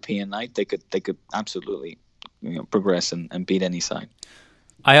a European night, they could absolutely, progress and beat any side.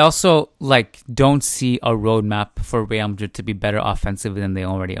 I also don't see a roadmap for Real Madrid to be better offensively than they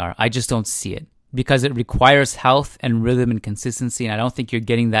already are. I just don't see it because it requires health and rhythm and consistency, and I don't think you're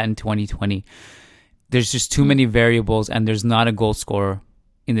getting that in 2020. There's just too many variables, and there's not a goal scorer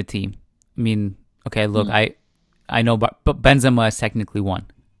in the team. I mean, okay, look, I know, but Benzema is technically one,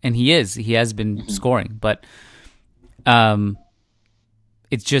 and he has been scoring, but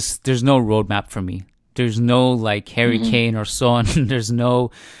it's just there's no roadmap for me. There's no Harry Kane or Son. There's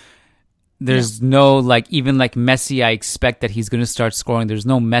no even Messi. I expect that he's going to start scoring. There's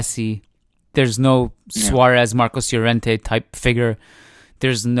no Messi. There's no Suarez, Marcos Llorente type figure.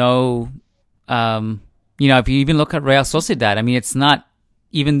 There's no. If you even look at Real Sociedad, I mean, it's not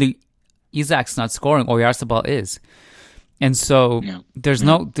even Isaac's not scoring, Oyarzabal is. And so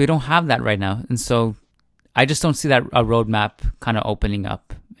they don't have that right now. And so I just don't see that a roadmap kind of opening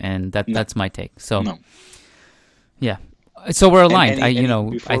up. And that's my take. So, yeah. So we're aligned. I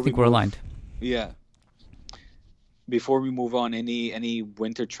think we're aligned. Yeah. Before we move on, any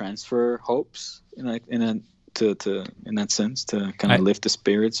winter transfer hopes in a to in that sense to kind of lift the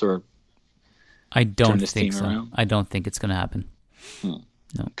spirits or I don't turn this think team so. around? I don't think it's going to happen. No.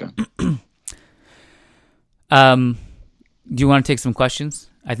 Okay. Do you want to take some questions?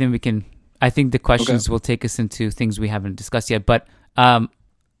 I think we can. I think the questions will take us into things we haven't discussed yet. But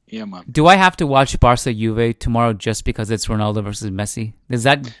Yeah, man. do I have to watch Barca Juve tomorrow just because it's Ronaldo versus Messi? Is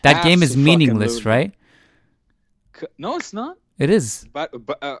that game is meaningless, Abso-fucking-lutely. right? No, it's not. It is. But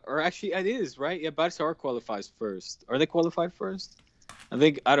or actually, it is, right? Yeah, Barca are qualified first. Are they qualified first? I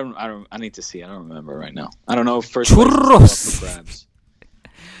think I don't. I need to see. I don't remember right now. I don't know if first place is still up Churros. for grabs.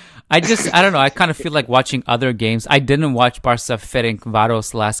 I don't know. I kind of feel like watching other games. I didn't watch Barca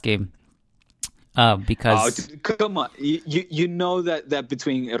Ferencváros last game because Come on, you know that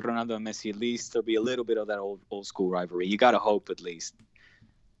between Ronaldo and Messi, at least there'll be a little bit of that old school rivalry. You gotta hope at least,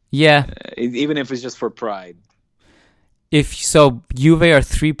 yeah. even if it's just for pride. If so, Juve are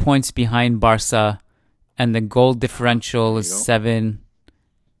 3 points behind Barca, and the goal differential is 7.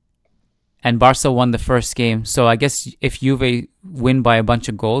 And Barca won the first game, so I guess if Juve win by a bunch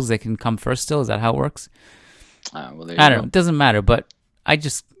of goals, they can come first still. Is that how it works? Well, I don't know. It doesn't matter, but I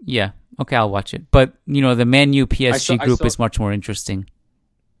just, yeah. Okay, I'll watch it. But, the Man U PSG group is much more interesting.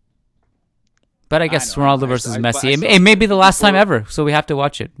 But I guess Ronaldo versus Messi. It may be the last time ever, so we have to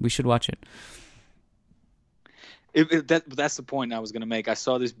watch it. We should watch it. That's the point I was going to make. I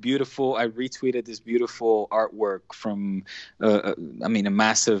saw this beautiful, I retweeted this beautiful artwork from, a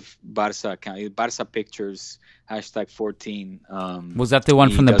massive Barca account, Barca Pictures, #14. Was that the one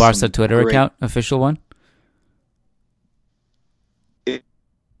from the Barca Twitter account, official one?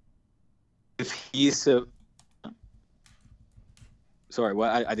 If he's a... Sorry,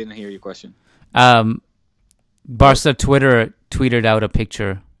 what? I didn't hear your question. Barca Twitter tweeted out a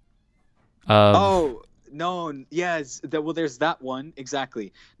picture of... Oh, no, yes. There's that one.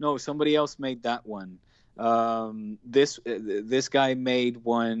 Exactly. No, somebody else made that one. This guy made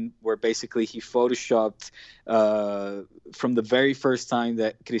one where basically he photoshopped from the very first time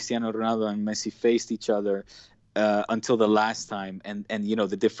that Cristiano Ronaldo and Messi faced each other until the last time, and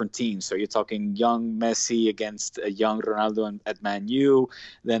the different teams. So you're talking young Messi against a young Ronaldo at Man U,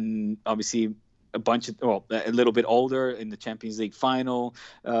 then obviously a little bit older in the Champions League final,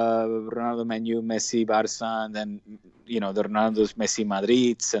 Ronaldo, Man U, Messi, Barca, and then the Ronaldo's, Messi,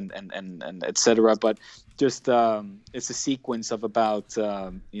 Madrids, and etc. But just it's a sequence of about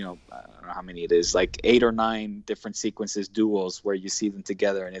I don't know how many it is, like 8 or 9 different sequences, duels, where you see them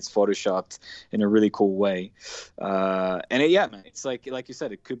together, and it's photoshopped in a really cool way. Man, it's like you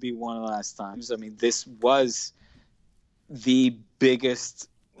said, it could be one of the last times. I mean, this was the biggest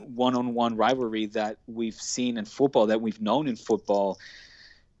one-on-one rivalry that we've seen in football, that we've known in football,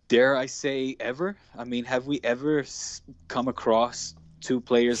 dare I say, ever. I mean, have we ever come across two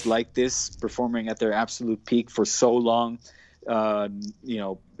players like this performing at their absolute peak for so long,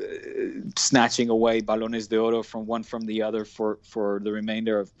 snatching away balones de oro from the other for the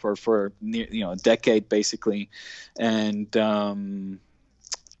remainder of for a decade basically, and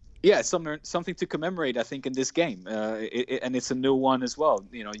something to commemorate, I think, in this game. And it's a new one as well.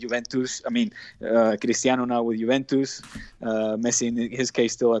 Juventus, Cristiano now with Juventus, Messi in his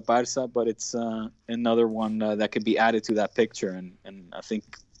case still at Barca, but it's another one that could be added to that picture. And I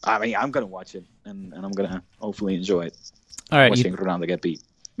think, I'm going to watch it, and I'm going to hopefully enjoy it. All right, watching Ronaldo get beat.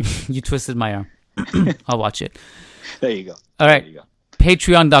 You twisted my arm. I'll watch it. There you go. All right. There you go.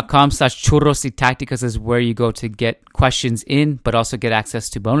 Patreon.com/Churros y Tácticas is where you go to get questions in, but also get access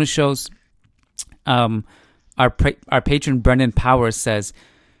to bonus shows. Our patron Brendan Powers says,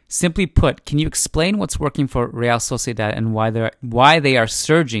 simply put, can you explain what's working for Real Sociedad and why they are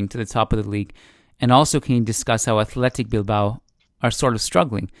surging to the top of the league? And also, can you discuss how Athletic Bilbao are sort of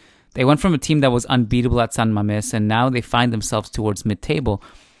struggling? They went from a team that was unbeatable at San Mamés, and now they find themselves towards mid-table.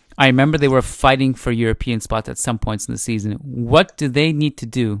 I remember they were fighting for European spots at some points in the season. What do they need to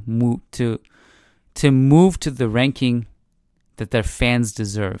do to move to the ranking that their fans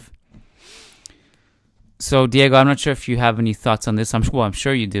deserve? So, Diego, I'm not sure if you have any thoughts on this. I'm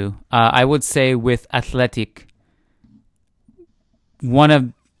sure you do. I would say with Athletic,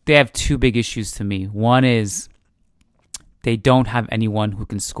 they have 2 big issues to me. One is they don't have anyone who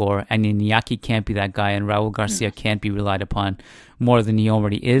can score, and Iñaki can't be that guy, and Raul Garcia can't be relied upon more than he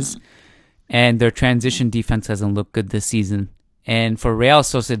already is. And their transition defense hasn't looked good this season. And for Real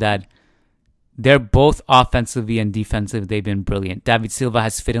Sociedad, they're both offensively and defensively, they've been brilliant. David Silva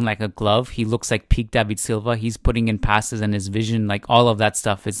has fit in like a glove. He looks like peak David Silva. He's putting in passes, and his vision, like all of that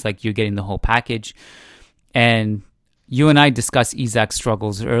stuff, it's like you're getting the whole package. And you and I discussed Isak's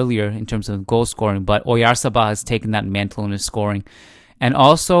struggles earlier in terms of goal scoring, but Oyarzabal has taken that mantle in his scoring. And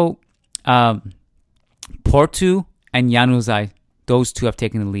also, Porto and Januzaj, those two have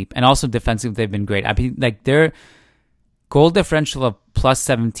taken the leap. And also defensively, they've been great. I mean, like their goal differential of plus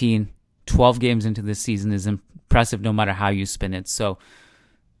 17, 12 games into this season is impressive no matter how you spin it. So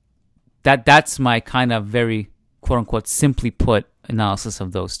that's my kind of very quote-unquote simply put analysis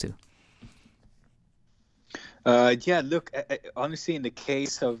of those two. Yeah, look, honestly, in the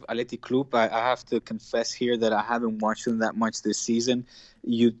case of Athletic Club, I have to confess here that I haven't watched them that much this season.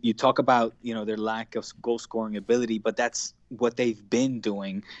 You talk about, their lack of goal-scoring ability, but that's what they've been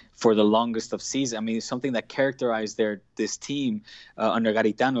doing for the longest of season. I mean, it's something that characterized this team under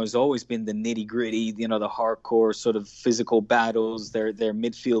Garitano has always been the nitty-gritty, the hardcore sort of physical battles, their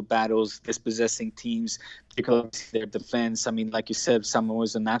midfield battles, dispossessing teams, particularly their defense. I mean, like you said, San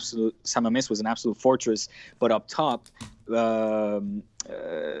Mamés was an absolute fortress, but up top, Raul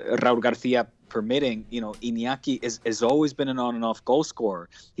Garcia permitting, Iñaki has always been an on and off goal scorer.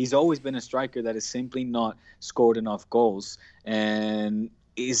 He's always been a striker that has simply not scored enough goals, and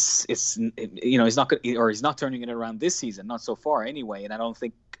he's not turning it around this season, not so far anyway. And I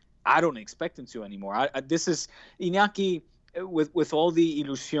don't expect him to anymore. This is Iñaki with all the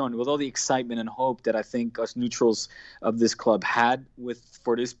illusion, with all the excitement and hope that I think us neutrals of this club had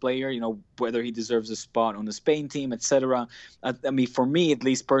for this player, whether he deserves a spot on the Spain team, etc. I mean, for me, at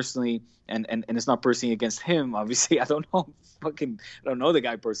least personally, and it's not personally against him, obviously. I don't know the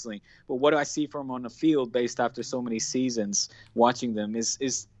guy personally, but what I see from him on the field based after so many seasons watching them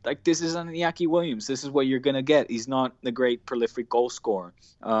is like, this is an Iñaki Williams. This is what you're gonna get. He's not the great prolific goal scorer,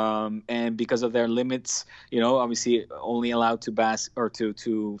 and because of their limits, obviously only allowed to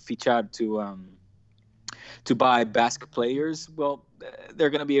fichar to buy Basque players. Well, they're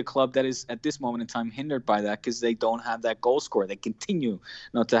going to be a club that is at this moment in time hindered by that because they don't have that goal scorer. They continue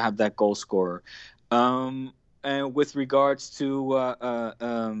not to have that goal scorer. And with regards to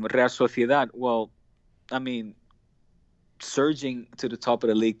Real Sociedad, well, I mean, surging to the top of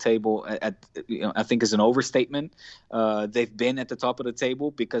the league table I think is an overstatement. They've been at the top of the table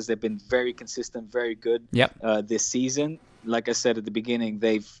because they've been very consistent, very good this season. Like I said at the beginning,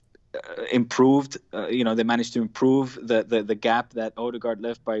 they've improved. They managed to improve the gap that Odegaard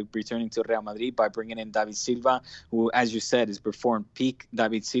left by returning to Real Madrid, by bringing in David Silva, who, as you said, is performed peak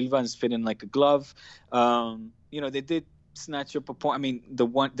David Silva and is fitting like a glove. They did snatch up a point. I mean, the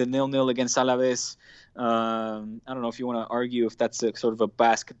 0-0 against Alaves. I don't know if you want to argue if that's a sort of a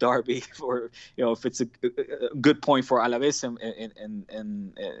Basque derby, or if it's a good point for Alaves, and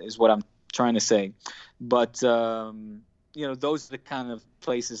is what I'm trying to say. But those are the kind of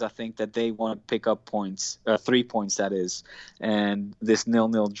places I think that they want to pick up points, 3 points that is, and this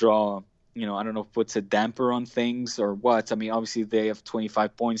 0-0 draw. I don't know if it puts a damper on things or what. I mean, obviously they have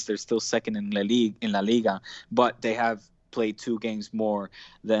 25 points. They're still second in La Liga, but they have played 2 games more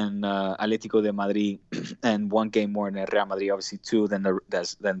than Atlético de Madrid and 1 game more than Real Madrid, obviously 2 than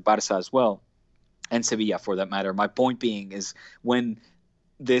Barça as well, and Sevilla for that matter. My point being is when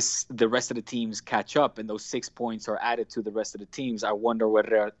the rest of the teams catch up and those 6 points are added to the rest of the teams, I wonder where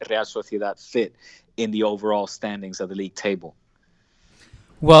Real Sociedad fit in the overall standings of the league table.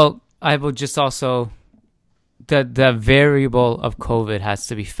 Well, I will just also, the variable of COVID has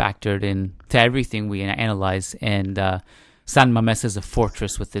to be factored in to everything we analyze, and San Mamés is a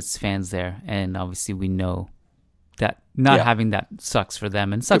fortress with its fans there, and obviously we know that not having that sucks for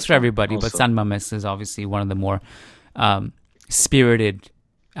them and sucks for everybody, also. But San Mamés is obviously one of the more spirited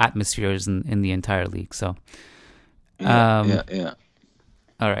atmospheres in the entire league. So all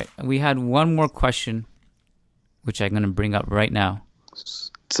right, we had one more question which I'm going to bring up right now.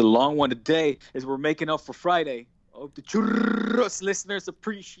 It's a long one today as we're making up for Friday. I hope the churros listeners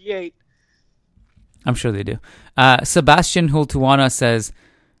appreciate. I'm sure they do. Sebastian Hultuana says,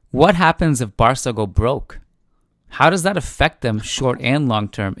 what happens if Barca go broke? How does that affect them short and long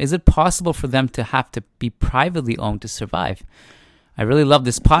term? Is it possible for them to have to be privately owned to survive? I really love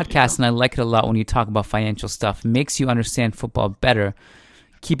this podcast, and I like it a lot when you talk about financial stuff. It makes you understand football better.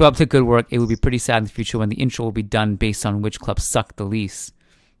 Keep up the good work. It will be pretty sad in the future when the intro will be done based on which clubs suck the least.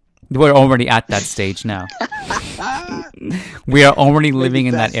 We're already at that stage now. We are already living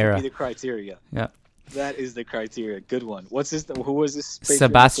in that era. Be the criteria. Yeah. That is the criteria. Good one. Who was this?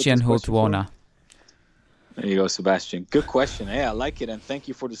 Sebastian Hultuona. There you go, Sebastian. Good question. Yeah, I like it, and thank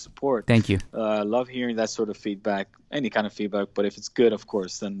you for the support. Thank you. Love hearing that sort of feedback, any kind of feedback, but if it's good, of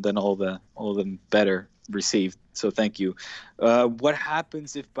course, then all the better received. So thank you. What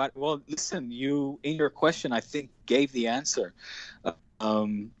happens if? Well, listen, you in your question, I think gave the answer.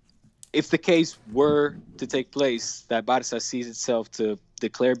 If the case were to take place that Barca sees itself to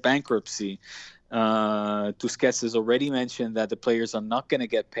declare bankruptcy, Tusquets has already mentioned that the players are not going to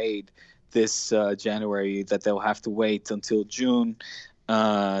get paid this January, that they'll have to wait until June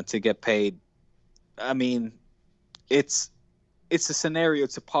to get paid. I mean, it's a scenario,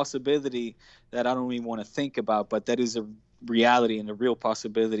 it's a possibility that I don't even want to think about, but that is a reality and a real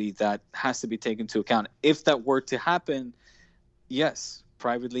possibility that has to be taken into account. If that were to happen, yes,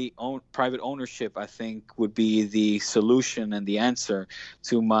 private ownership, I think, would be the solution and the answer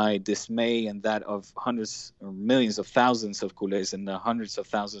to my dismay and that of hundreds or millions of thousands of culés and hundreds of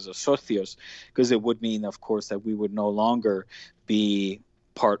thousands of socios, because it would mean, of course, that we would no longer be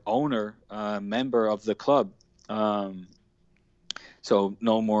part owner, member of the club. So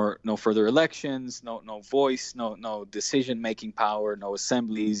no further elections, no voice, no decision-making power, no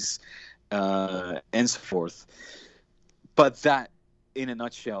assemblies, and so forth. But that, in a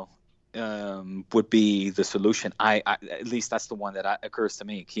nutshell, would be the solution. I at least that's the one that occurs to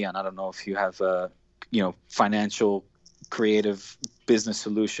me. Kian, I don't know if you have financial, creative business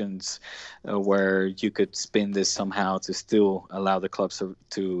solutions where you could spin this somehow to still allow the clubs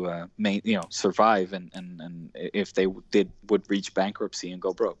to survive, and if they would reach bankruptcy and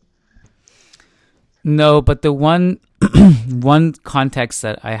go broke. No, but the one context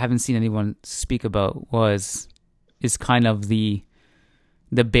that I haven't seen anyone speak about is kind of the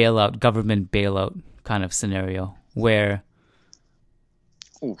bailout, government bailout kind of scenario, where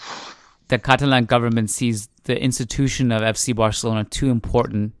the Catalan government sees the institution of FC Barcelona too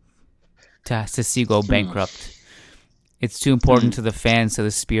important to see go bankrupt. It's too important to the fans, to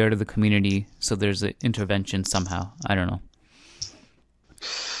the spirit of the community, so there's an intervention somehow. I don't know.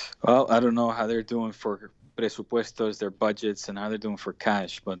 Well, I don't know how they're doing for presupuestos, their budgets, and how they're doing for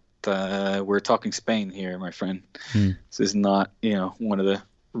cash, but we're talking Spain here, my friend. This is not, one of the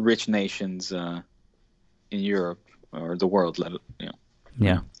rich nations in Europe or the world.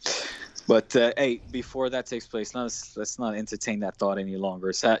 Yeah. But hey, before that takes place, let's not entertain that thought any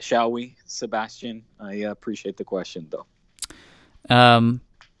longer. Shall we, Sebastian? I appreciate the question, though. I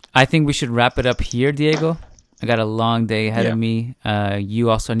think we should wrap it up here, Diego. I got a long day ahead of me. You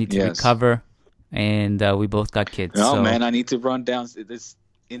also need to recover, and we both got kids. No, man, I need to run down. It's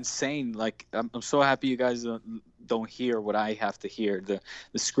insane. Like, I'm so happy you guys don't hear what I have to hear. The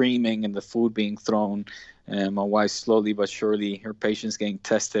screaming and the food being thrown. And my wife, slowly but surely, her patience getting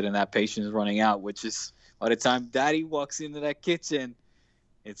tested, and that patience running out, which is by the time Daddy walks into that kitchen,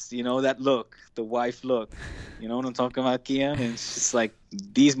 it's, that look, the wife look. You know what I'm talking about, Kian? And it's just like,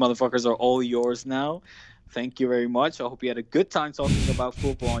 these motherfuckers are all yours now. Thank you very much. I hope you had a good time talking about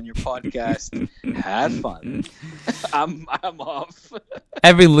football on your podcast. Have fun. I'm off.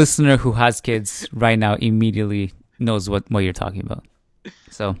 Every listener who has kids right now immediately knows what you're talking about.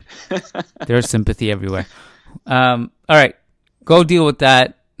 So there's sympathy everywhere. All right, go deal with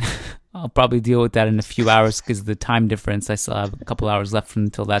that. I'll probably deal with that in a few hours because of the time difference. I still have a couple hours left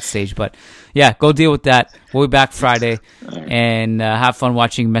until that stage. But yeah, go deal with that. We'll be back Friday, and have fun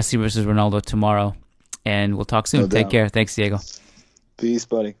watching Messi versus Ronaldo tomorrow. And we'll talk soon. Take care. Thanks, Diego. Peace,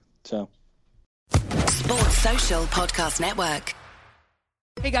 buddy. Ciao. Sports Social Podcast Network.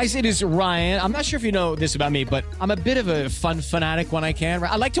 Hey guys, it is Ryan. I'm not sure if you know this about me, but I'm a bit of a fun fanatic when I can.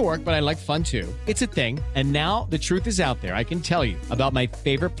 I like to work, but I like fun too. It's a thing. And now the truth is out there. I can tell you about my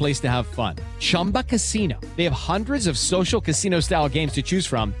favorite place to have fun. Chumba Casino. They have hundreds of social casino style games to choose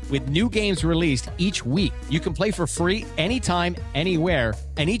from with new games released each week. You can play for free anytime, anywhere.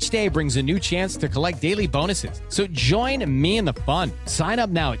 And each day brings a new chance to collect daily bonuses. So join me in the fun. Sign up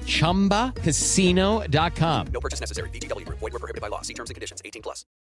now at ChumbaCasino.com. No purchase necessary. VGW Group. Void where prohibited by law. See terms and conditions. 18+.